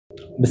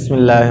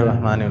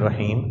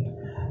बिस्मिल्लाहिर्रहमानिर्रहीम।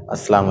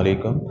 अस्सलाम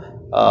वालेकुम।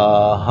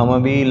 हम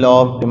अभी लॉ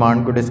ऑफ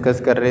डिमांड को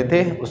डिस्कस कर रहे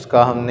थे।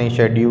 उसका हमने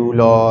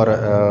शेड्यूल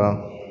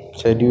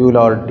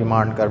और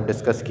डिमांड कर्व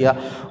डिस्कस किया।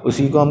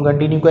 उसी को हम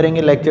कंटिन्यू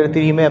करेंगे लेक्चर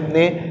 3 में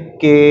अपने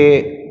के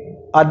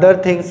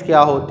अदर थिंग्स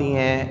क्या होती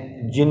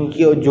हैं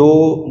जिनकी जो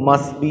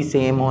मस्ट बी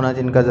सेम होना,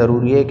 जिनका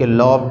ज़रूरी है कि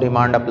लॉ ऑफ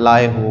डिमांड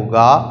अप्लाई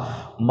होगा,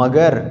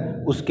 मगर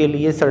उसके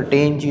लिए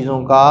सर्टेन चीज़ों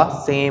का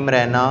सेम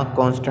रहना,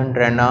 कांस्टेंट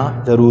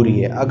रहना ज़रूरी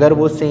है। अगर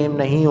वो सेम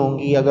नहीं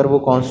होंगी, अगर वो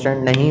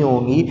कांस्टेंट नहीं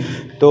होंगी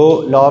तो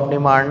लॉ ऑफ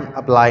डिमांड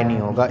अप्लाई नहीं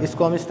होगा।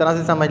 इसको हम इस तरह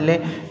से समझ लें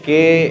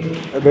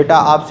कि बेटा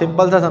आप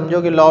सिंपल सा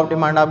समझो कि लॉ ऑफ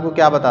डिमांड आपको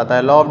क्या बताता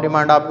है। लॉ ऑफ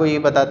डिमांड आपको ये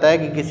बताता है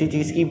कि किसी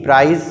चीज़ की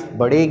प्राइस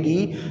बढ़ेगी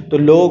तो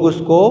लोग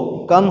उसको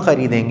कम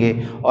ख़रीदेंगे,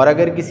 और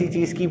अगर किसी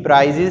चीज़ की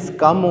प्राइजेस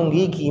कम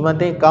होंगी,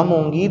 कीमतें कम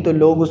होंगी, तो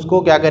लोग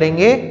उसको क्या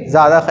करेंगे,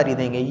 ज़्यादा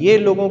ख़रीदेंगे। ये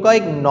लोगों का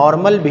एक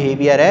नॉर्मल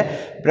बिहेवियर है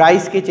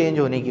प्राइस के चेंज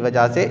होने की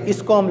वजह से।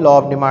 इसको हम लॉ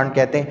ऑफ डिमांड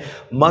कहते हैं।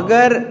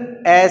 मगर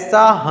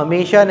ऐसा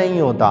हमेशा नहीं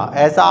होता।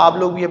 ऐसा आप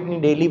लोग भी अपनी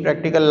डेली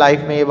प्रैक्टिकल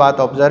लाइफ में ये बात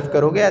ऑब्जर्व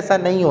करोगे, ऐसा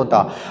नहीं होता।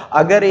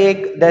 अगर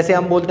एक जैसे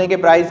हम बोलते हैं कि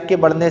प्राइस के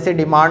बढ़ने से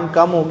डिमांड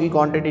कम होगी,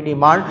 क्वांटिटी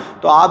डिमांड,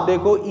 तो आप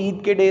देखो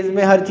ईद के डेज़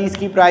में हर चीज़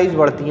की प्राइस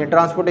बढ़ती है।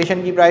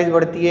 ट्रांसपोर्टेशन की प्राइस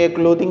बढ़ती है,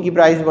 क्लोथिंग की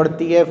प्राइस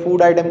बढ़ती है,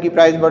 फूड आइटम की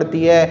प्राइस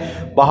बढ़ती है,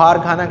 बाहर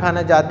खाना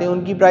खाना जाते हैं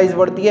उनकी प्राइस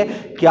बढ़ती है।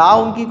 क्या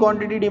उनकी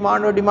क्वांटिटी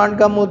डिमांड और डिमांड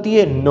कम होती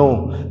है? नो।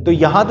 तो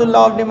यहाँ तो लॉ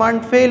ऑफ डिमांड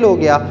फेल हो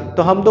गया।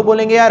 तो हम तो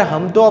बोलेंगे यार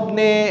हम तो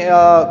अपने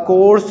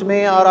कोर्स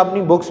में और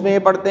अपनी बुक्स में ये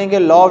पढ़ते हैं कि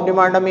लॉ ऑफ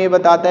डिमांड हमें ये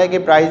बताता है कि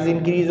प्राइस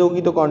इंक्रीज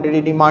होगी तो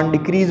क्वांटिटी डिमांड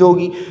डिक्रीज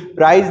होगी,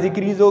 प्राइस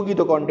डिक्रीज होगी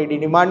तो क्वांटिटी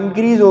डिमांड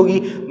इंक्रीज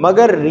होगी।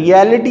 मगर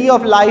रियलिटी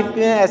ऑफ लाइफ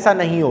में ऐसा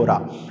नहीं हो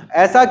रहा।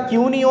 ऐसा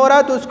क्यों नहीं हो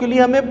रहा? तो उसके लिए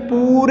हमें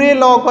पूरे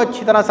लॉ को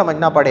अच्छी तरह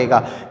समझना पड़ेगा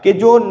कि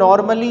जो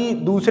नॉर्मली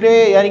दूसरे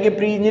यानी कि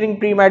प्री इंजीनियरिंग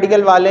प्री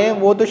मेडिकल वाले हैं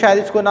वो तो शायद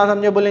इसको ना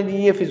समझे, बोलें जी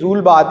ये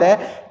फिजूल बात है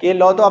कि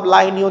लॉ तो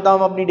अप्लाई नहीं होता।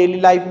 हम अपनी डेली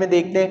लाइफ में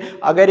देखते हैं,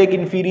 अगर एक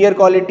इन्फीरियर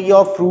क्वालिटी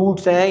ऑफ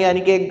फ्रूट्स हैं,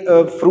 यानी कि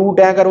फ्रूट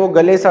हैं, अगर वो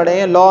गले सड़े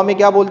हैं, लॉ में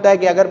क्या बोलता है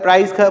कि अगर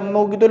प्राइस कम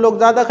होगी तो लोग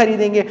ज़्यादा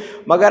खरीदेंगे।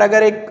 मगर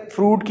अगर एक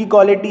फ्रूट की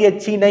क्वालिटी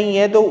अच्छी नहीं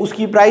है तो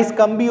उसकी प्राइस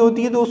कम भी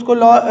होती है तो उसको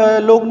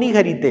लोग नहीं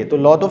खरीदते। तो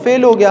लॉ तो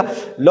फेल हो गया।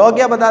 लॉ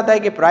क्या बताता है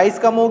कि प्राइस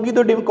कम होगी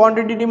तो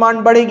क्वांटिटी डिमांड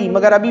बढ़ेगी,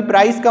 मगर अभी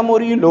प्राइस कम हो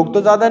रही है, लोग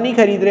तो ज़्यादा नहीं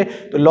खरीद रहे,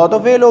 तो लॉ तो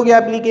फेल हो गया,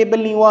 एप्लीकेबल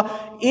नहीं हुआ।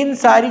 इन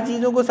सारी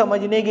चीज़ों को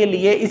समझने के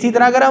लिए, इसी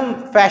तरह अगर हम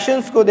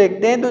फैशंस को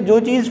देखते हैं तो जो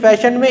चीज़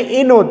फैशन में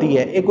इन होती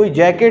है, एक कोई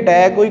जैकेट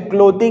है, कोई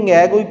क्लोथिंग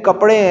है, कोई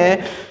कपड़े हैं,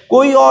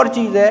 कोई और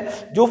चीज़ है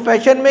जो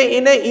फैशन में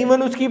इन है,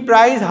 इवन उसकी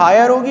प्राइस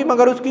हायर होगी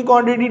मगर उसकी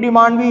क्वांटिटी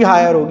डिमांड भी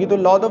हायर होगी, तो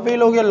लॉ तो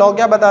फेल हो गया। लॉ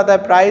क्या बताता है?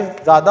 प्राइस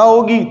ज़्यादा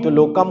होगी तो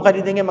लोग कम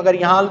खरीदेंगे, मगर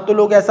यहाँ तो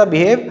लोग ऐसा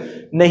बिहेव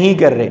नहीं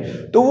कर रहे।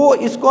 तो वो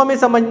इसको हमें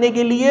समझने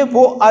के लिए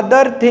वो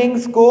अदर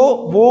थिंग्स को,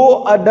 वो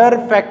अदर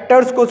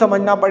फैक्टर्स को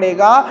समझना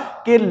पड़ेगा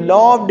कि लॉ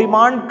ऑफ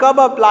डिमांड कब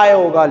अप्लाई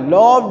होगा।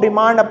 लॉ ऑफ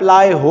डिमांड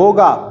अप्लाई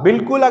होगा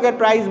बिल्कुल अगर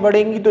प्राइस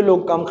बढ़ेंगी तो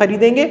लोग कम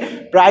खरीदेंगे,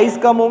 प्राइस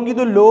कम होंगी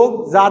तो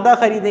लोग ज़्यादा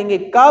खरीदेंगे।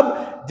 कब?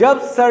 जब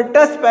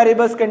सर्टेस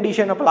पैरेबस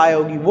कंडीशन अप्लाई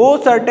होगी। वो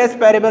सर्टेस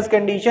पैरेबस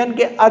कंडीशन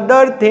के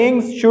other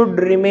things should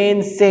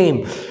remain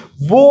same.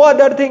 वो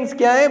अदर थिंग्स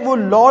क्या है? वो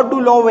लॉ टू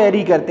लॉ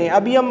वेरी करते हैं।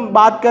 अभी हम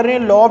बात कर रहे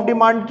हैं लॉ ऑफ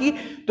डिमांड की,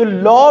 तो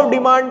लॉ ऑफ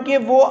डिमांड के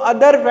वो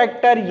अदर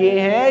फैक्टर ये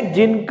हैं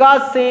जिनका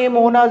सेम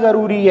होना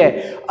जरूरी है।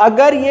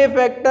 अगर ये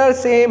फैक्टर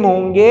सेम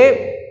होंगे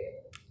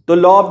तो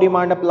लॉ ऑफ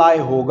डिमांड अप्लाई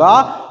होगा,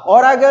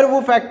 और अगर वो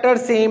फैक्टर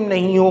सेम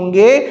नहीं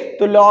होंगे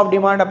तो लॉ ऑफ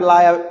डिमांड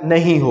अप्लाई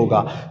नहीं होगा।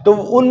 तो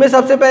उनमें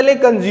सबसे पहले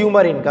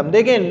कंज्यूमर इनकम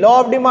देखें। लॉ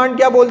ऑफ डिमांड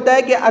क्या बोलता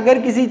है कि अगर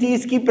किसी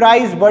चीज की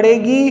प्राइस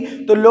बढ़ेगी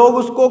तो लोग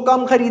उसको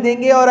कम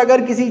खरीदेंगे, और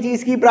अगर किसी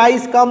चीज की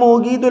प्राइस कम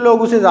होगी तो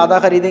लोग उसे ज्यादा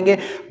खरीदेंगे।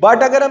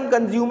 बट अगर हम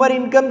कंज्यूमर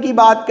इनकम की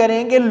बात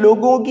करें कि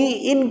लोगों की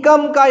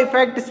इनकम का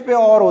इफेक्ट इस पे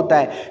और होता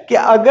है कि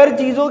अगर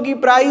चीजों की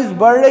प्राइस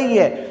बढ़ रही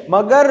है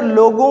मगर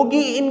लोगों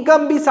की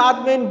इनकम भी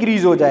साथ में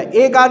इंक्रीज हो जाए।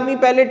 एक आदमी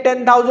पहले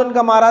 10,000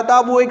 कमा रहा था,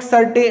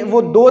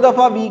 वो 2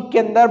 दफा वीक के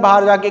अंदर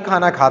बाहर जाके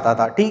खाना खाता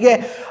था, ठीक है।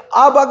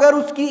 अब अगर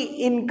उसकी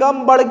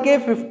इनकम बढ़ के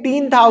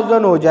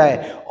 15,000 हो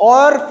जाए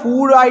और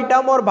फूड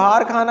आइटम और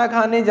बाहर खाना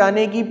खाने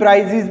जाने की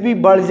प्राइसेस भी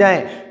बढ़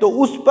जाएं, तो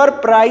उस पर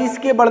प्राइस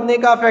के बढ़ने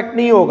का इफेक्ट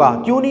नहीं होगा।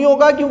 क्यों नहीं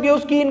होगा? क्योंकि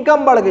उसकी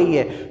इनकम बढ़ गई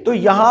है। तो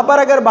यहां पर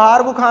अगर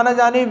बाहर वो खाना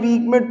जाने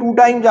वीक में 2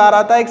 टाइम जा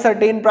रहा था एक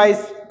सर्टेन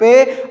प्राइस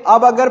पे,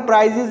 अब अगर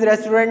प्राइसेस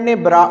रेस्टोरेंट ने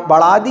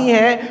बढ़ा दी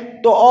हैं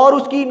तो और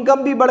उसकी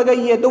इनकम भी बढ़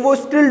गई है तो वो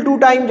स्टिल 2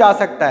 टाइम जा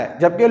सकता है।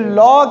 जबकि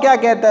लॉ क्या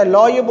कहता है?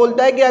 लॉ ये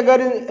बोलता है कि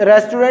अगर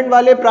रेस्टोरेंट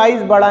वाले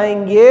प्राइस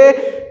बढ़ाएंगे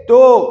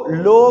तो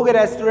लोग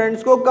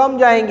रेस्टोरेंट्स को कम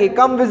जाएंगे,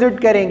 कम विजिट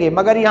करेंगे।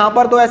 मगर यहां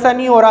पर तो ऐसा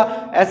नहीं हो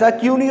रहा। ऐसा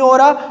क्यों नहीं हो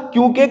रहा?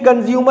 क्योंकि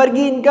कंज्यूमर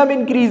की इनकम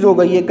इंक्रीज हो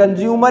गई है।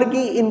 कंज्यूमर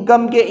की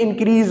इनकम के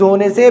इंक्रीज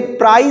होने से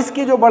प्राइस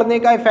के जो बढ़ने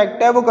का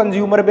इफेक्ट है वो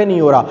कंज्यूमर पे नहीं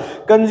हो रहा।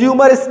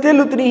 कंज्यूमर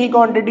स्टिल उतनी ही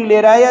क्वांटिटी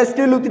ले रहा है या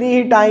स्टिल उतनी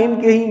ही टाइम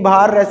कहीं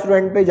बाहर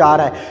रेस्टोरेंट पे जा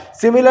रहा है।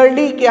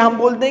 सिमिलरली कि हम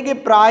बोलते हैं कि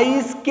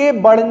प्राइस के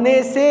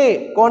बढ़ने से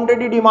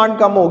क्वांटिटी डिमांड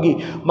कम होगी,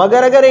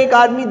 मगर अगर एक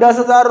आदमी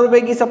 10,000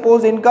 रुपए की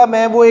सपोज इनकम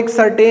है, वो एक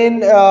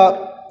सर्टेन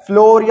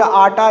फ्लोर या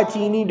आटा,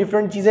 चीनी,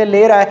 डिफरेंट चीज़ें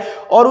ले रहा है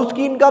और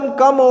उसकी इनकम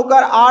कम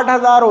होकर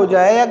 8,000 हो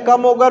जाए या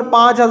कम होकर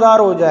 5,000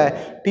 हो जाए,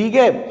 ठीक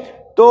है,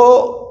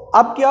 तो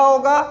अब क्या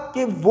होगा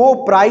कि वो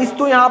प्राइस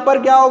तो यहां पर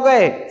क्या हो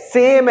गए,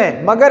 सेम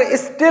है, मगर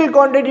स्टिल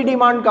क्वांटिटी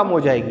डिमांड कम हो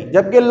जाएगी।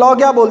 जबकि लॉ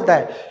क्या बोलता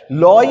है,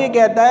 लॉ ये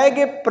कहता है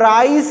कि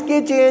प्राइस के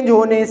चेंज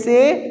होने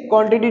से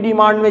क्वांटिटी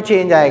डिमांड में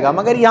चेंज आएगा,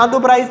 मगर यहां तो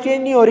प्राइस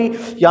चेंज नहीं हो रही,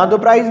 यहां तो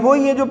प्राइस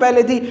वही है जो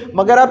पहले थी,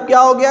 मगर अब क्या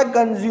हो गया,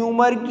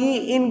 कंज्यूमर की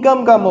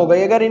इनकम कम हो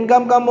गई। अगर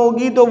इनकम कम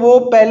होगी तो वो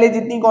पहले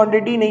जितनी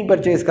क्वांटिटी नहीं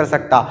परचेज कर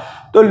सकता,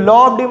 तो लॉ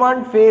ऑफ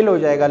डिमांड फेल हो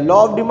जाएगा। लॉ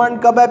ऑफ डिमांड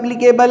कब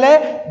एप्लीकेबल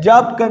है,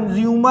 जब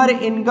consumer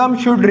income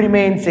should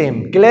remain same.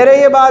 Clear है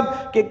ये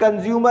बात कि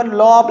कंज्यूमर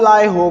लॉ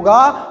अप्लाई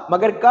होगा,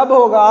 मगर कब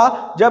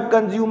होगा, जब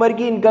कंज्यूमर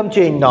की इनकम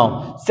चेंज ना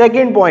हो।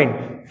 सेकंड पॉइंट,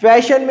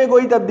 फैशन में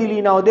कोई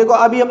तब्दीली ना हो। देखो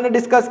अभी हमने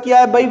डिस्कस किया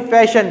है भाई,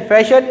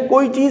 फैशन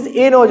कोई चीज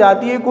इन हो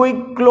जाती है, कोई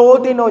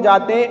क्लोथ इन हो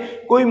जाते हैं,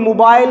 कोई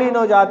मोबाइल इन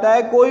हो जाता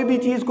है, कोई भी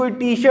चीज, कोई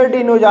टी शर्ट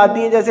इन हो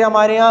जाती है। जैसे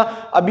हमारे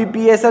यहाँ अभी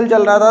PSL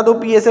चल रहा था, तो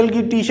PSL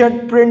की टी शर्ट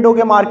प्रिंट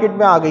होके मार्केट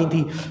में आ गई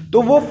थी,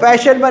 तो वो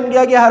फैशन बन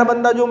गया कि हर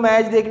बंदा जो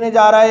मैच देखने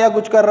जा रहा है या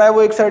कुछ कर रहा है,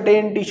 वो एक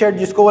सर्टेन टी शर्ट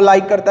जिसको वो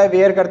लाइक करता है,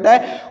 वेयर करता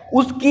है,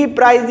 उसकी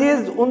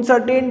प्राइजेस उन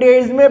सर्टेन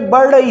डेज में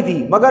बढ़ रही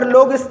थी, मगर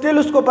लोग स्टिल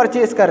उसको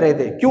परचेस कर रहे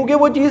थे क्योंकि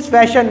वो चीज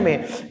फैशन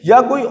में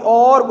या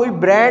कोई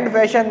ब्रांड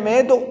फैशन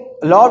में। तो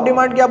लॉ ऑफ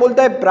डिमांड क्या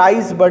बोलता है,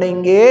 प्राइस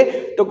बढ़ेंगे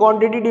तो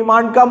क्वांटिटी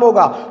डिमांड कम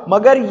होगा,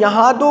 मगर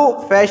यहां तो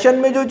फैशन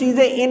में जो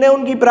चीजें इन है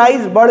उनकी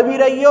प्राइस बढ़ भी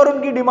रही है और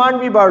उनकी डिमांड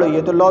भी बढ़ रही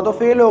है, तो लॉ तो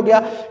फेल हो गया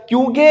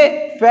क्योंकि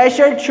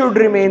फैशन शुड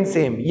रिमेन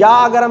सेम। या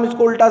अगर हम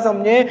इसको उल्टा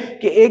समझें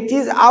कि एक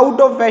चीज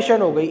आउट ऑफ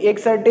फैशन हो गई, एक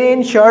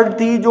सर्टेन शर्ट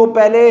थी जो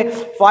पहले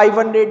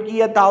 500 की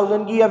या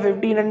 1000 की या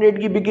 1500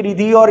 की बिक रही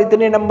थी और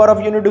इतने नंबर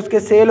ऑफ यूनिट उसके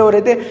सेल हो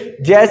रहे थे,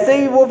 जैसे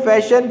ही वो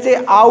फैशन से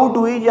आउट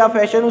हुई या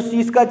फैशन उस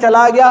चीज का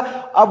चला गया,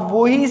 अब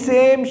वही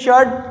सेम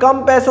शर्ट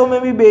कम पैसों में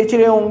भी बेच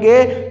रहे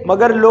होंगे,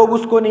 मगर लोग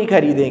उसको नहीं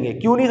खरीदेंगे।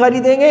 क्यों नहीं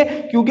खरीदेंगे,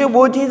 क्योंकि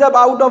वो चीज अब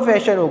आउट ऑफ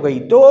फैशन हो गई।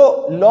 तो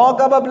लॉ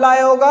कब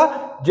अप्लाई होगा,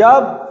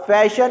 जब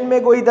फैशन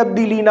में कोई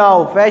तब्दीली ना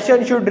हो,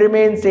 fashion should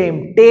remain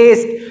same.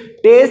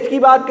 Test की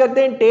बात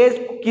करते हैं, टेस्ट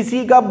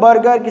किसी का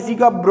बर्गर, किसी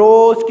का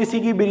ब्रोस्ट, किसी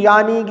की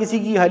बिरयानी, किसी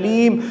की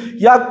हलीम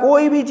या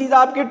कोई भी चीज़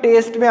आपके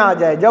टेस्ट में आ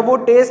जाए, जब वो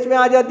टेस्ट में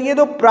आ जाती है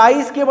तो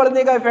प्राइस के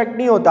बढ़ने का इफेक्ट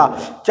नहीं होता।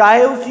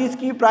 चाहे उस चीज़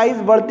की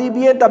प्राइस बढ़ती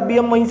भी है तब भी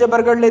हम वहीं से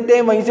बर्गर लेते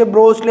हैं, वहीं से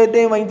ब्रोस्ट लेते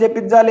हैं, वहीं से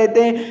पिज्ज़ा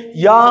लेते हैं,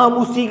 या हम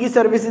उसी की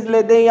सर्विसेज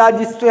लेते हैं, या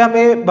जिससे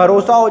हमें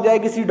भरोसा हो जाए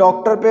किसी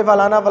डॉक्टर पे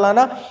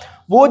फलाना,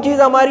 वो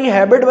चीज़ हमारी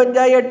हैबिट बन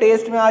जाए या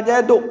टेस्ट में आ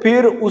जाए, तो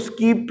फिर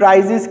उसकी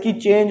प्राइजेस की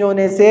चेंज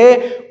होने से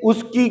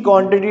उसकी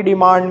क्वांटिटी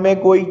डिमांड में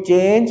कोई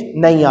चेंज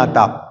नहीं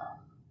आता।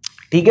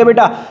 ठीक है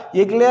बेटा,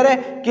 ये क्लियर है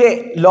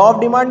कि लॉ ऑफ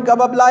डिमांड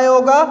कब अप्लाई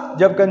होगा,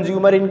 जब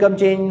कंज्यूमर इनकम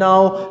चेंज ना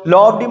हो। लॉ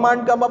ऑफ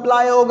डिमांड कब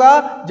अप्लाई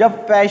होगा, जब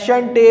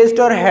फैशन, टेस्ट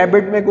और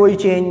हैबिट में कोई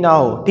चेंज ना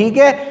हो। ठीक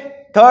है।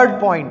 Third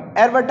point,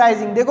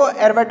 advertising. देखो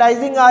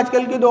एडवर्टाइजिंग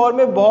आजकल के दौर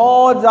में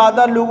बहुत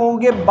ज्यादा लोगों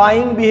के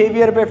बाइंग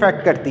बिहेवियर पे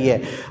इफेक्ट करती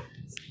है।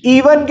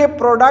 इवन के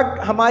प्रोडक्ट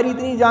हमारी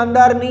इतनी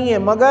जानदार नहीं है,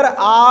 मगर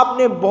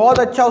आपने बहुत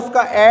अच्छा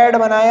उसका एड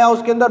बनाया,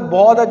 उसके अंदर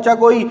बहुत अच्छा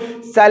कोई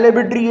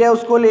सेलिब्रिटी है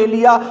उसको ले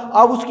लिया,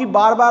 अब उसकी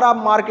बार बार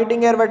आप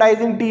मार्केटिंग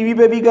एडवर्टाइजिंग टीवी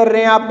पे भी कर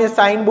रहे हैं, आपने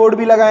साइन बोर्ड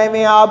भी लगाए हुए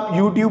हैं, आप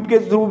यूट्यूब के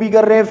थ्रू भी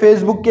कर रहे हैं,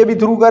 फेसबुक के भी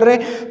थ्रू कर रहे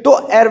हैं, तो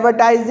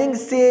एडवर्टाइजिंग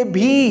से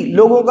भी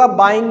लोगों का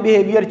बाइंग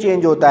बिहेवियर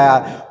चेंज होता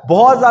है,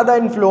 बहुत ज़्यादा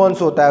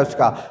इन्फ्लुएंस होता है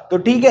उसका। तो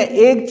ठीक है,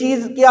 एक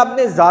चीज़ की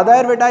आपने ज़्यादा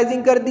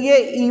एडवर्टाइजिंग कर दी है,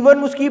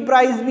 इवन उसकी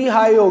प्राइस भी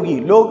हाई होगी,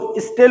 लोग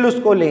स्टिल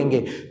उसको लेंगे।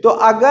 तो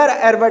अगर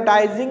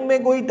एडवर्टाइजिंग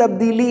में कोई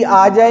तब्दीली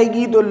आ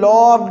जाएगी तो लॉ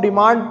ऑफ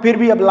डिमांड फिर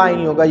भी अप्लाई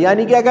नहीं होगा।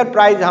 यानी कि अगर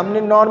प्राइस,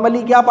 हमने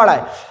नॉर्मली क्या पढ़ा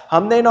है,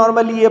 हमने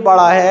नॉर्मली ये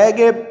पढ़ा है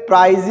कि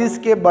प्राइजेस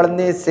के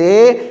बढ़ने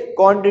से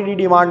क्वांटिटी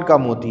डिमांड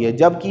कम होती है,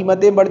 जब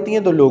कीमतें बढ़ती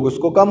हैं तो लोग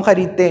उसको कम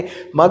खरीदते हैं।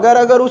 मगर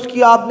अगर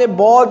उसकी आपने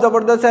बहुत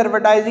ज़बरदस्त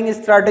एडवर्टाइजिंग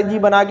स्ट्रैटेजी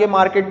बना के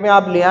मार्केट में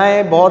आप ले आए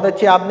हैं, बहुत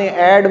अच्छे आपने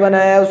ऐड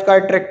बनाया है उसका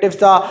अट्रैक्टिव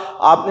सा,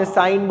 आपने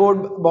साइन बोर्ड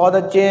बहुत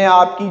अच्छे हैं,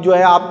 आपकी जो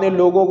है आपने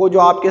लोगों को, जो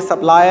आपके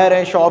सप्लायर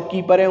हैं,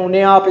 शॉपकीपर हैं,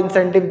 उन्हें आप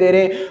इंसेंटिव दे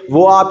रहे हैं,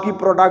 वो आपकी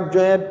प्रोडक्ट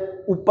जो है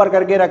ऊपर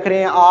करके रख रहे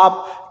हैं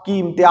आपकी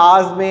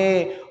इम्तियाज़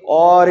में,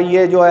 और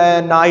ये जो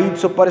है नाहिद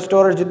सुपर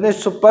स्टोर और जितने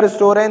सुपर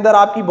स्टोर हैं इधर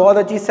आपकी बहुत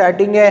अच्छी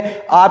सेटिंग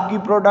है, आपकी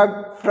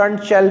प्रोडक्ट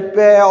फ्रंट शेल्फ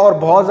पे है और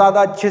बहुत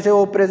ज़्यादा अच्छे से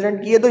वो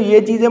प्रेजेंट किए। तो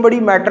ये चीज़ें बड़ी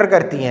मैटर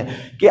करती हैं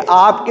कि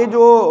आपके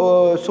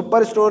जो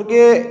सुपर स्टोर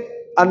के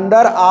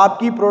अंदर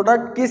आपकी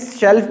प्रोडक्ट किस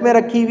शेल्फ में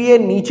रखी हुई है,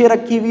 नीचे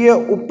रखी हुई है,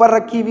 ऊपर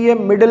रखी हुई है,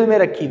 मिडिल में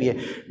रखी हुई है।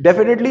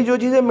 डेफिनेटली जो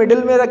चीज़ें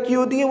मिडिल में रखी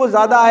होती हैं वो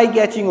ज़्यादा आई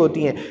कैचिंग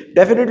होती हैं,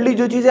 डेफिनेटली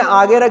जो चीज़ें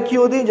आगे रखी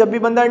होती हैं, जब भी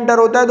बंदा एंटर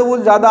होता है तो वो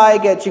ज़्यादा आई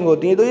कैचिंग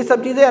होती हैं। तो ये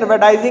सब चीज़ें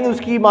एडवर्टाइजिंग,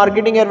 उसकी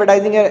मार्केटिंग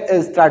एडवर्टाइजिंग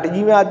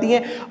स्ट्रैटेजी में आती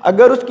हैं।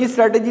 अगर उसकी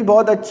स्ट्रैटेजी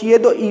बहुत अच्छी है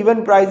तो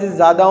इवन प्राइसेस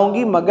ज़्यादा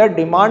होंगी, मगर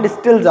डिमांड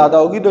स्टिल ज़्यादा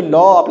होगी, तो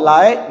लॉ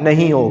अप्लाई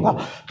नहीं होगा।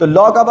 तो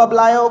लॉ कब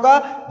अप्लाई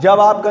होगा, जब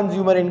आप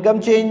कंज्यूमर इनकम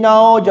चेंज ना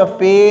हो, जब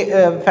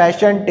fashion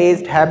fashion,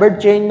 test, habit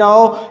change ना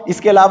हो,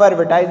 इसके अलावा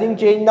एडवर्टाइजिंग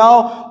चेंज ना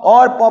हो,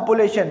 और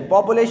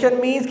पॉपुलेशन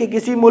मीन्स कि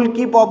किसी मुल्क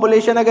की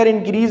पॉपुलेशन अगर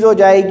इंक्रीज हो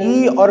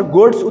जाएगी और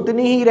गुड्स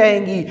उतनी ही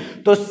रहेंगी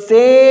तो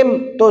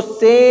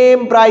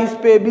सेम प्राइस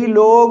पे भी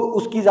लोग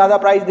उसकी ज्यादा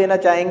प्राइस देना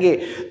चाहेंगे।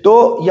 तो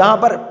यहां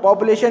पर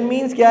पॉपुलेशन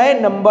मीन्स क्या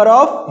है, नंबर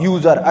ऑफ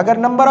यूजर। अगर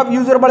नंबर ऑफ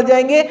यूजर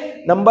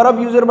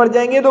बढ़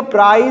जाएंगे तो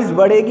प्राइस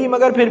बढ़ेगी,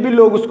 मगर फिर भी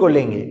लोग उसको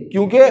लेंगे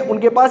क्योंकि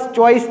उनके पास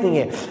चॉइस नहीं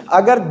है।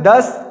 अगर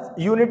 10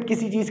 यूनिट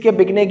किसी चीज के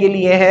बिकने के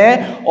लिए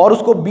हैं और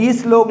उसको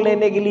 20 लोग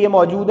लेने के लिए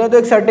मौजूद हैं तो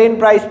एक सर्टेन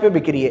प्राइस पे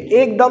बिक रही है,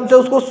 एकदम से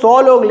उसको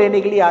 100 लोग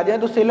लेने के लिए आ जाए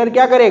तो सेलर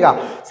क्या करेगा,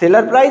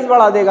 सेलर प्राइस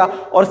बढ़ा देगा,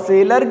 और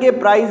सेलर के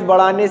प्राइस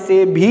बढ़ाने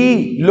से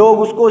भी लोग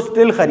उसको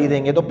स्टिल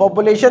खरीदेंगे। तो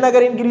पॉपुलेशन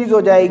अगर इंक्रीज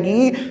हो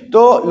जाएगी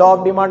तो लॉ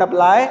ऑफ डिमांड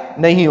अप्लाई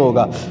नहीं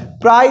होगा।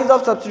 प्राइस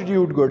ऑफ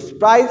सब्स्टिट्यूट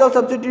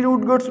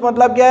गुड्स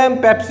मतलब क्या है, हम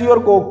पेप्सी और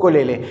कोक को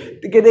ले लें,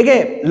 ठीक है।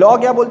 देखें लॉ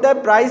क्या बोलता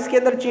है, प्राइस के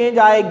अंदर चेंज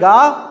आएगा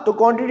तो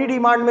क्वांटिटी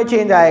डिमांड में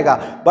चेंज आएगा,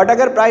 बट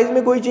अगर प्राइस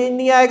में कोई चेंज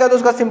नहीं आएगा तो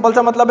उसका सिंपल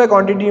सा मतलब है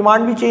क्वांटिटी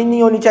डिमांड भी चेंज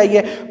नहीं होनी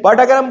चाहिए। बट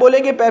अगर हम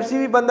बोलेंगे पेप्सी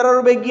भी 15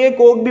 रुपए की है,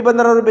 कोक भी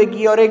 15 रुपए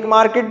की है, और एक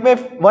मार्केट में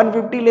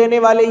 150 लेने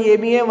वाले ये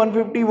भी है,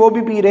 150 वो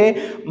भी पी रहे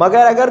हैं,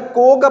 मगर अगर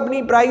कोक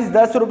अपनी प्राइस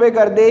 10 रुपए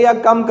कर दे या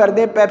कम कर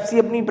दे, पेप्सी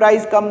अपनी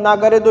प्राइस कम ना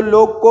करे, तो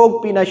लोग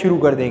कोक पीना शुरू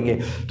कर देंगे।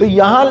 तो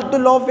यहां तो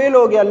लॉ फेल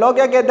हो गया। लॉ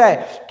क्या कहता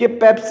है कि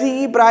पेप्सी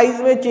की प्राइस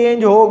में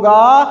चेंज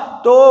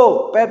होगा तो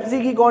पेप्सी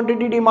की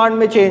क्वांटिटी डिमांड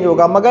में चेंज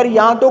होगा, मगर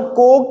यहां तो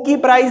कोक की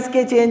प्राइस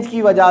के चेंज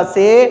की वजह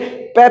से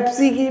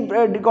पेप्सी की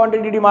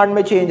क्वांटिटी डिमांड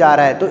में चेंज आ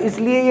रहा है। तो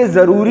इसलिए ये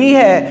जरूरी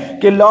है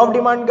कि लॉ ऑफ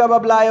डिमांड कब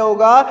अप्लाई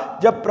होगा,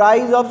 जब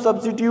प्राइस ऑफ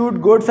सब्स्टिट्यूट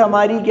गुड्स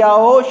हमारी क्या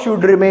हो,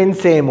 शुड रिमेन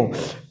सेम हो।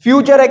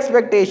 Future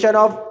expectation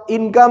of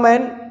income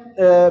and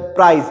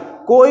price,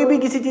 कोई भी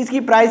किसी चीज की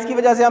प्राइस की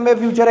वजह से हमें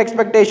फ्यूचर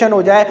एक्सपेक्टेशन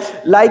हो जाए,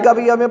 लाइक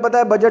अभी हमें पता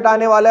है बजट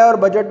आने वाला है और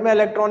बजट में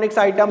इलेक्ट्रॉनिक्स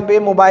आइटम पे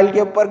मोबाइल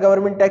के ऊपर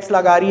गवर्नमेंट टैक्स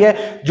लगा रही है,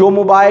 जो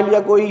मोबाइल या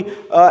कोई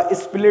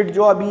स्प्लिट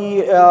जो अभी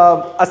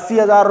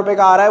 80,000 रुपए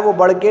का आ रहा है वो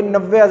बढ़ के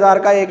 90,000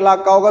 का 1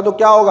 लाख का होगा। तो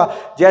क्या होगा,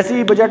 जैसे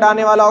ही बजट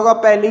आने वाला होगा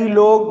पहले ही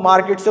लोग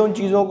मार्केट से उन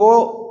चीजों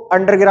को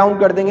अंडरग्राउंड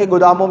कर देंगे,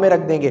 गोदामों में रख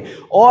देंगे,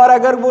 और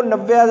अगर वो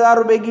 90,000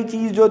 रुपए की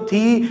चीज जो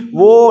थी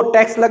वो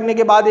टैक्स लगने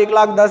के बाद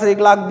 1,10,000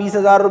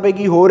 1,20,000 रुपए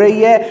की हो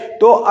रही है,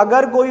 तो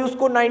अगर कोई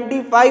उसको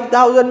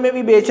 95,000 में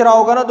भी बेच रहा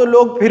होगा ना तो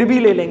लोग फिर भी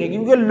ले लेंगे,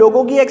 क्योंकि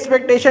लोगों की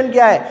एक्सपेक्टेशन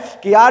क्या है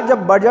कि यार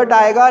जब बजट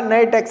आएगा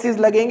नए टैक्सेस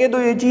लगेंगे तो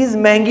ये चीज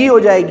महंगी हो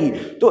जाएगी।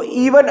 तो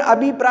इवन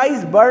अभी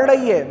प्राइस बढ़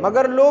रही है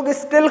मगर लोग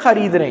स्टिल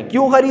खरीद रहे हैं।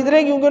 क्यों खरीद रहे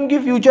हैं, क्योंकि उनकी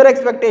फ्यूचर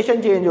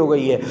एक्सपेक्टेशन चेंज हो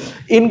गई है।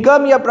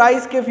 इनकम या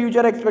प्राइस के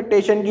फ्यूचर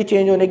एक्सपेक्टेशन की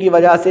चेंज होने की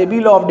वजह से भी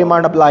लॉ ऑफ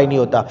डिमांड अप्लाई नहीं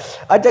होता।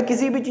 अच्छा,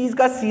 किसी भी चीज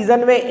का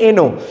सीजन में इन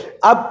हो,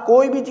 अब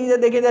कोई भी चीज है,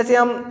 देखें जैसे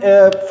हम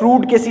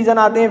फ्रूट के सीजन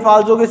आते हैं,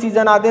 फालसों के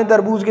सीजन आते हैं,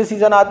 तरबूज के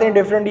सीजन आते हैं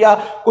डिफरेंट, या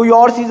कोई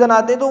और सीजन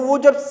आते हैं, तो वो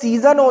जब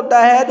सीजन होता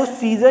है तो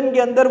सीजन के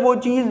अंदर वो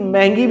चीज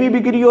महंगी भी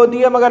बिक रही होती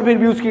है मगर फिर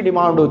भी उसकी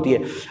डिमांड होती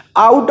है।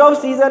 आउट ऑफ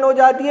सीजन हो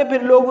जाती है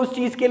फिर लोग उस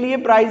चीज के लिए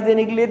प्राइस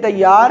देने के लिए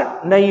तैयार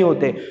नहीं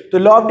होते। तो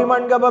लॉ ऑफ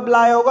डिमांड कब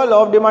अप्लाई होगा, लॉ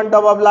ऑफ डिमांड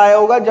तब अप्लाई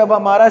होगा जब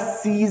हमारा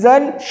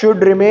सीजन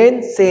शुड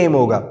रिमेन सेम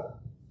होगा।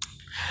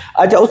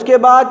 अच्छा, उसके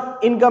बाद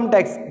income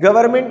tax,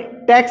 government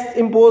tax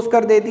impose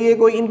कर देती है,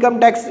 कोई इनकम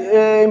टैक्स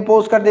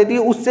इंपोज कर देती है,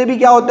 उससे भी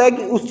क्या होता है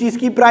कि उस चीज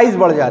की प्राइस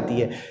बढ़ जाती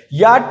है,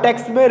 या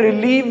टैक्स में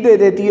रिलीफ दे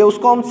देती है,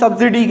 उसको हम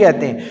सब्सिडी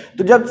कहते हैं।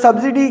 तो जब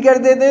सब्सिडी कर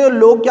देते हैं तो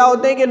लोग क्या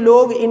होते हैं कि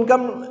लोग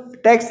इनकम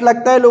टैक्स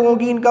लगता है लोगों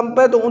की इनकम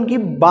पर, तो उनकी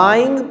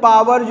बाइंग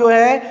पावर जो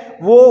है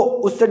वो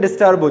उससे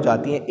डिस्टर्ब हो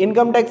जाती है।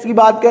 इनकम टैक्स की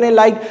बात करें,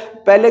 लाइक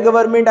पहले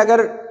गवर्नमेंट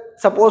अगर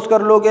सपोज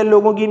कर लो कि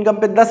लोगों की इनकम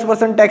पे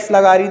 10% टैक्स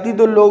लगा रही थी,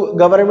 तो लोग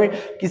गवर्नमेंट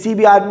किसी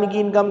भी आदमी की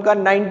इनकम का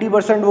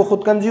 90% वो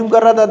खुद कंज्यूम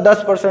कर रहा था,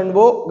 10%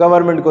 वो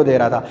गवर्नमेंट को दे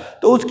रहा था।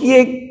 तो उसकी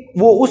एक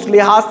वो उस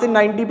लिहाज से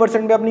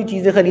 90% पे अपनी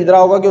चीज़ें खरीद रहा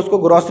होगा कि उसको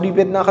ग्रोसरी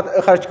पे इतना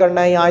खर्च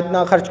करना है, यहाँ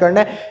इतना खर्च करना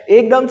है।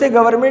 एकदम से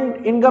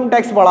गवर्नमेंट इनकम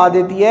टैक्स बढ़ा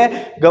देती है,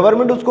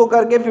 गवर्नमेंट उसको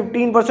करके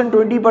 15%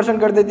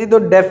 20% कर देती है, तो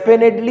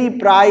डेफिनेटली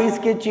प्राइस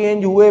के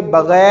चेंज हुए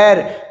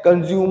बगैर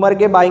कंज्यूमर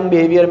के बाइंग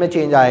बिहेवियर में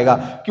चेंज आएगा,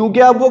 क्योंकि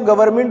अब वो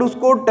गवर्नमेंट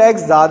उसको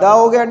टैक्स ज़्यादा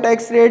हो गया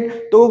टैक्स रेट,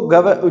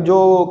 तो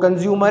जो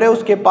कंज्यूमर है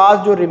उसके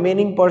पास जो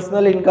रिमेनिंग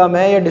पर्सनल इनकम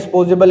है या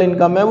डिस्पोजेबल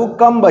इनकम है वो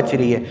कम बच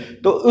रही है।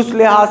 तो उस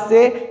लिहाज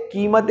से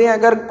कीमतें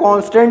अगर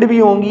कांस्टेंट भी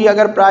होंगी,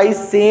 अगर प्राइस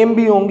सेम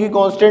भी होंगी,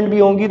 कांस्टेंट भी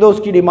होंगी, तो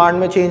उसकी डिमांड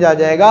में चेंज आ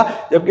जाएगा।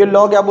 जबकि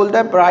लॉ क्या बोलता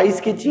है, प्राइस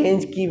के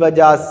चेंज की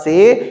वजह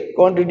से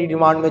क्वांटिटी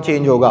डिमांड में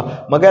चेंज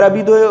होगा। मगर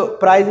अभी तो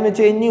प्राइस में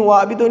चेंज नहीं हुआ,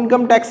 अभी तो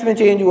इनकम टैक्स में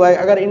चेंज हुआ है।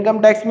 अगर इनकम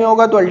टैक्स में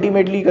होगा तो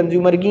अल्टीमेटली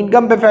कंज्यूमर की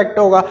इनकम पे इफेक्ट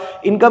होगा,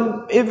 इनकम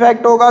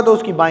इफेक्ट होगा तो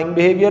उसकी बाइंग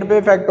बिहेवियर पे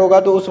इफेक्ट होगा,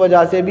 तो उस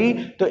वजह से भी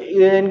तो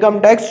income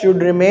tax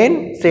should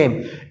remain same.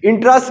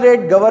 Interest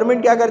rate,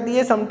 government क्या करती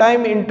है,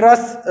 समटाइम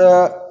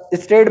इंटरेस्ट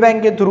स्टेट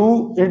बैंक के थ्रू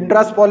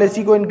इंटरेस्ट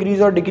पॉलिसी को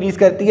इंक्रीज और डिक्रीज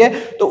करती है,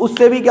 तो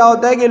उससे भी क्या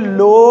होता है कि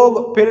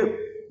लोग फिर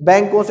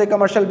बैंकों से,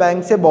 कमर्शियल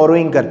बैंक से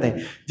बोरोइंग करते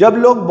हैं। जब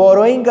लोग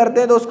बोरोइंग करते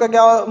हैं तो उसका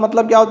क्या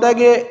मतलब क्या होता है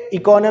कि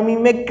इकोनॉमी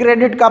में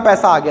क्रेडिट का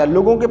पैसा आ गया,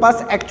 लोगों के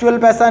पास एक्चुअल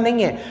पैसा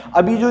नहीं है।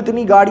 अभी जो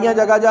इतनी गाड़ियां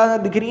जगह जगह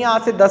दिख रही हैं,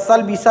 आज से 10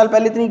 साल 20 साल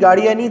पहले इतनी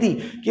गाड़ियां नहीं थी,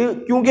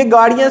 क्योंकि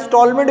गाड़ियां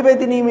इंस्टॉलमेंट पे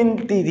इतनी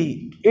मिलती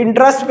थी,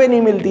 इंटरेस्ट पे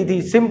नहीं मिलती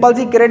थी, सिंपल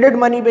सी क्रेडिट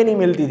मनी पे नहीं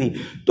मिलती थी,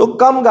 तो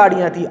कम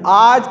गाड़ियां थी।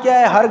 आज क्या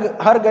है,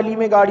 हर गली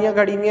में गाड़ियां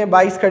खड़ी हुई हैं,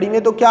 बाइक्स खड़ी हुई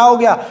हैं, तो क्या हो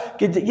गया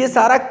कि ये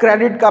सारा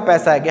क्रेडिट का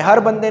पैसा है कि हर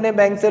बंदे ने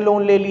बैंक से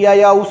लोन ले लिया,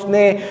 या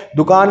उसने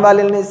दुकान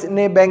वाले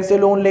ने बैंक से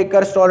लोन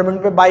लेकर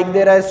इंस्टॉलमेंट पे बाइक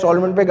दे रहा है,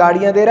 इंस्टॉलमेंट पे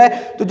गाड़ियां दे रहा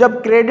है। तो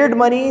जब क्रेडिट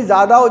मनी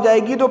ज्यादा हो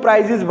जाएगी तो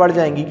प्राइसेस बढ़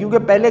जाएंगी, क्योंकि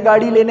पहले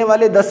गाड़ी लेने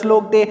वाले 10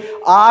 लोग थे,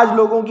 आज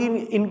लोगों की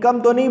इनकम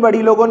तो नहीं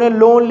बढ़ी, लोगों ने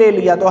लोन ले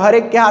लिया तो हर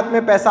एक के हाथ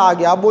में पैसा आ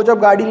गया। अब वो जब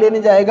गाड़ी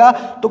लेने जाएगा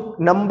तो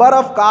नंबर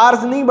ऑफ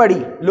कार्स नहीं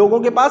बढ़ी, लोगों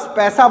के पास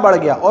पैसा बढ़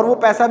गया, और वो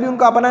पैसा भी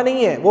उनका अपना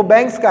नहीं है, वो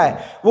बैंक्स का है,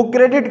 वो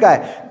क्रेडिट का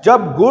है।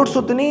 जब गुड्स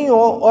उतनी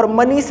हो और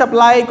मनी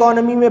सप्लाई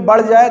इकोनॉमी में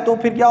बढ़ जाए तो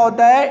फिर क्या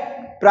होता है,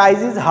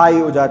 प्राइसेस हाई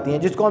हो जाती हैं,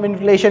 जिसको हम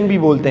इन्फ्लेशन भी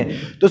बोलते हैं।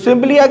 तो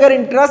सिंपली अगर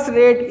इंटरेस्ट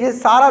रेट, ये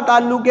सारा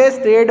ताल्लुक है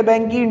स्टेट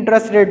बैंक की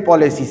इंटरेस्ट रेट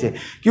पॉलिसी से,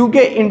 क्योंकि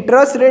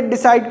इंटरेस्ट रेट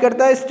डिसाइड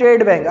करता है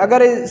स्टेट बैंक।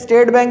 अगर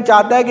स्टेट बैंक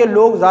चाहता है कि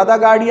लोग ज़्यादा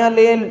गाड़ियां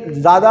लें,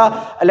 ज़्यादा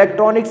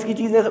इलेक्ट्रॉनिक्स की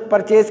चीज़ें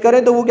परचेज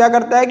करें, तो वो क्या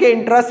करता है कि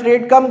इंटरेस्ट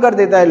रेट कम कर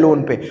देता है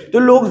लोन पे, तो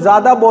लोग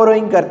ज़्यादा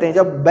बोरोइंग करते हैं।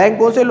 जब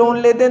बैंकों से लोन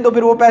लेते हैं तो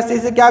फिर वो पैसे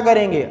से क्या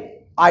करेंगे,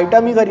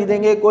 आइटम ही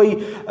खरीदेंगे, कोई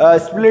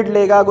स्प्लिट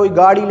लेगा, कोई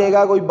गाड़ी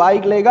लेगा, कोई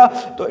बाइक लेगा।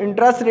 तो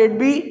इंटरेस्ट रेट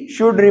भी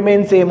शुड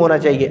रिमेन सेम होना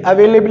चाहिए।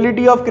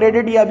 अवेलेबिलिटी ऑफ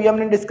क्रेडिट, ये अभी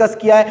हमने डिस्कस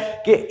किया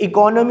है कि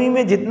इकोनॉमी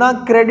में जितना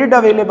क्रेडिट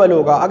अवेलेबल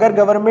होगा, अगर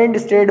गवर्नमेंट,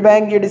 स्टेट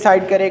बैंक ये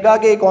डिसाइड करेगा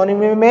कि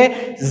इकोनॉमी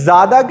में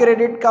ज़्यादा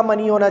क्रेडिट का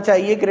मनी होना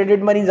चाहिए,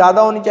 क्रेडिट मनी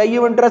ज़्यादा होनी चाहिए,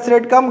 वो इंटरेस्ट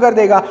रेट कम कर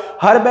देगा।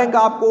 हर बैंक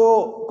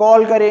आपको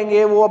कॉल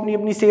करेंगे, वो अपनी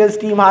अपनी सेल्स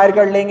टीम हायर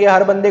कर लेंगे,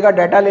 हर बंदे का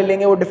डाटा ले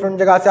लेंगे, वो डिफरेंट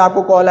जगह से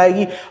आपको कॉल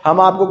आएगी,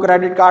 हम आपको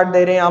क्रेडिट कार्ड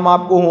दे रहे हैं, हम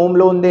आपको होम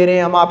लोन दे रहे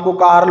हैं, हम आपको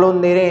कार लोन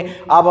दे रहे हैं,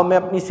 आप हमें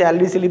अपनी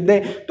सैलरी स्लिप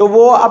दें। तो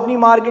वो अपनी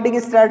मार्केटिंग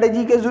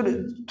स्ट्रेटेजी के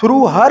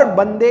थ्रू हर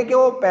बंदे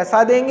को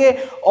पैसा देंगे,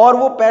 और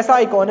वो पैसा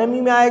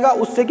इकोनॉमी में आएगा,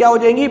 उससे क्या हो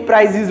जाएंगी,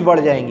 प्राइसेस बढ़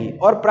जाएंगी,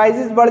 और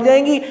प्राइसेस बढ़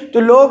जाएंगी तो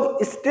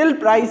लोग स्टिल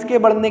प्राइस के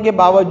बढ़ने के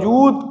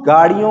बावजूद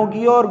गाड़ियों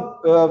की और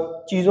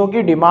चीज़ों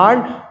की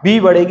डिमांड भी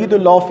बढ़ेगी, तो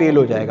लॉ फेल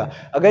हो जाएगा।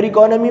 अगर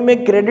इकोनॉमी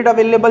में क्रेडिट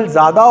अवेलेबल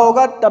ज़्यादा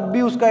होगा तब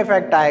भी उसका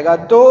इफेक्ट आएगा।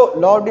 तो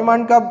लॉ ऑफ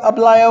डिमांड कब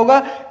अप्लाई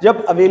होगा,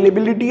 जब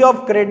availability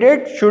of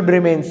credit should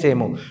remain same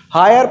हो।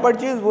 हायर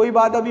परचेज, वही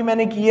बात अभी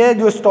मैंने की है,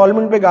 जो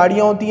इंस्टॉलमेंट पे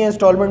गाड़ियाँ होती हैं,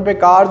 इंस्टॉलमेंट पे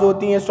कार्स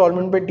होती हैं,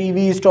 इंस्टॉलमेंट पे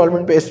टीवी,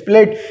 इंस्टॉलमेंट पे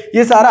स्प्लिट,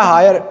 ये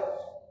सारा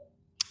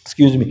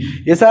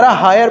ये सारा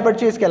हायर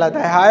परचेज कहलाता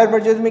है। हायर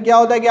परचेज में क्या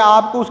होता है कि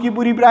आपको उसकी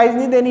पूरी प्राइस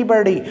नहीं देनी पड़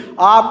रही,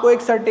 आपको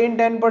एक सर्टेन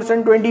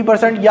 10%,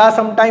 20% या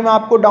समटाइम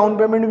आपको डाउन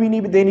पेमेंट भी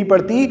नहीं देनी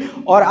पड़ती,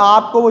 और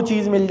आपको वो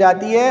चीज़ मिल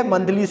जाती है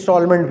मंथली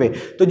इंस्टॉलमेंट पे।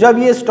 तो जब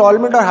ये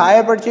इंस्टॉलमेंट और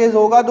हायर परचेज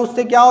होगा तो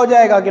उससे क्या हो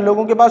जाएगा कि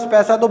लोगों के पास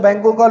पैसा तो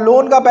बैंकों का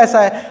लोन का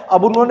पैसा है,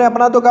 अब उन्होंने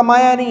अपना तो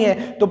कमाया नहीं है,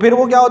 तो फिर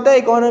वो क्या होता है,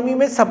 इकोनॉमी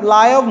में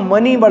सप्लाई ऑफ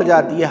मनी बढ़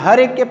जाती है, हर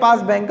एक के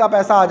पास बैंक का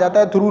पैसा आ जाता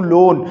है थ्रू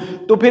लोन।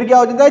 तो फिर क्या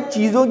हो जाता है,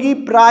 चीज़ों की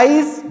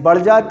प्राइस बढ़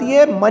जाती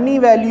है, मनी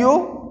वैल्यू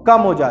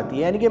कम हो जाती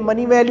है। यानी कि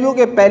मनी वैल्यू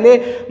के पहले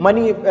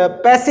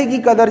पैसे की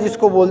कदर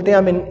जिसको बोलते हैं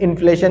हम,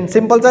 इन्फ्लेशन।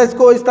 सिंपल सा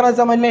इसको इस तरह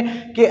समझ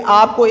लें कि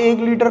आपको 1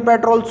 लीटर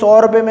पेट्रोल 100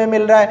 रुपये में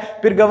मिल रहा है,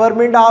 फिर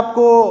गवर्नमेंट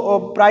आपको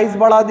प्राइस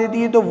बढ़ा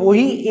देती है, तो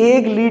वही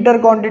 1 लीटर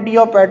क्वांटिटी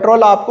ऑफ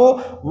पेट्रोल आपको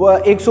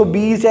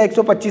 120 या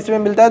 125 में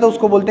मिलता है, तो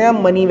उसको बोलते हैं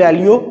मनी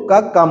वैल्यू का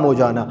कम हो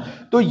जाना।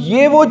 तो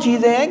ये वो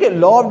चीज़ें हैं कि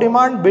लॉ ऑफ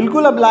डिमांड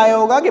बिल्कुल अप्लाई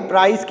होगा कि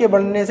प्राइस के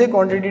बढ़ने से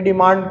क्वांटिटी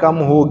डिमांड कम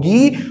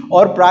होगी,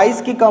 और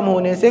प्राइस के कम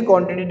होने से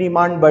क्वांटिटी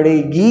डिमांड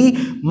बढ़ेगी,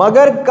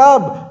 मगर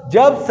कब,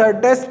 जब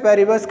सर्टेस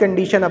पेरिबस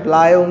कंडीशन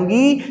अप्लाई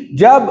होंगी,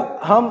 जब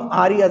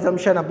हमारी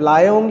अजम्पशन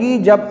अप्लाई होंगी,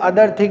 जब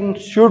other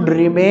things should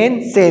remain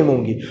same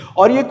होंगी।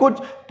 और ये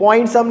कुछ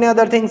पॉइंट्स हमने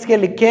अदर थिंग्स के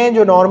लिखे हैं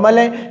जो नॉर्मल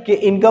है कि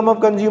इनकम ऑफ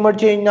कंज्यूमर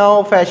चेंज ना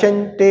हो,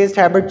 फैशन टेस्ट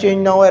हैबिट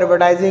चेंज ना हो,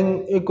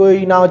 एडवर्टाइजिंग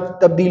कोई ना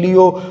तब्दीली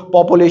हो,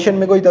 पॉपुलेशन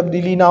में कोई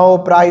तब्दीली ना हो,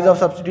 प्राइस ऑफ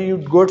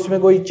सब्सिट्यूट गुड्स में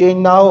कोई चेंज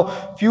ना हो,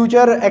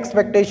 फ्यूचर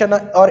एक्सपेक्टेशन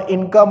और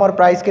इनकम और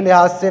प्राइस के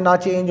लिहाज से ना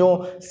चेंज हो,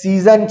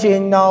 सीजन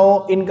चेंज ना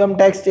हो, इनकम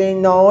टैक्स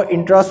चेंज ना हो,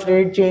 इंटरेस्ट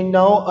रेट चेंज ना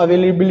हो,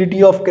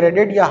 अवेलेबिलिटी ऑफ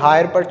क्रेडिट या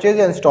हायर परचेज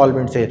या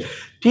इंस्टॉलमेंट से।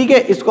 ठीक है,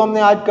 इसको हमने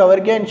आज कवर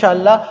किया।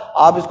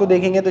 इंशाल्लाह आप इसको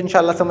देखेंगे तो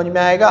इंशाल्लाह समझ में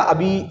आएगा।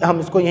 अभी हम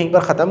इसको यहीं पर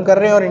ख़त्म कर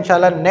रहे हैं और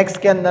इंशाल्लाह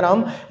नेक्स्ट के अंदर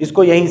हम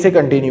इसको यहीं से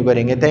कंटिन्यू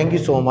करेंगे। थैंक यू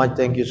सो मच,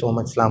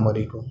 अस्सलाम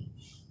वालेकुम।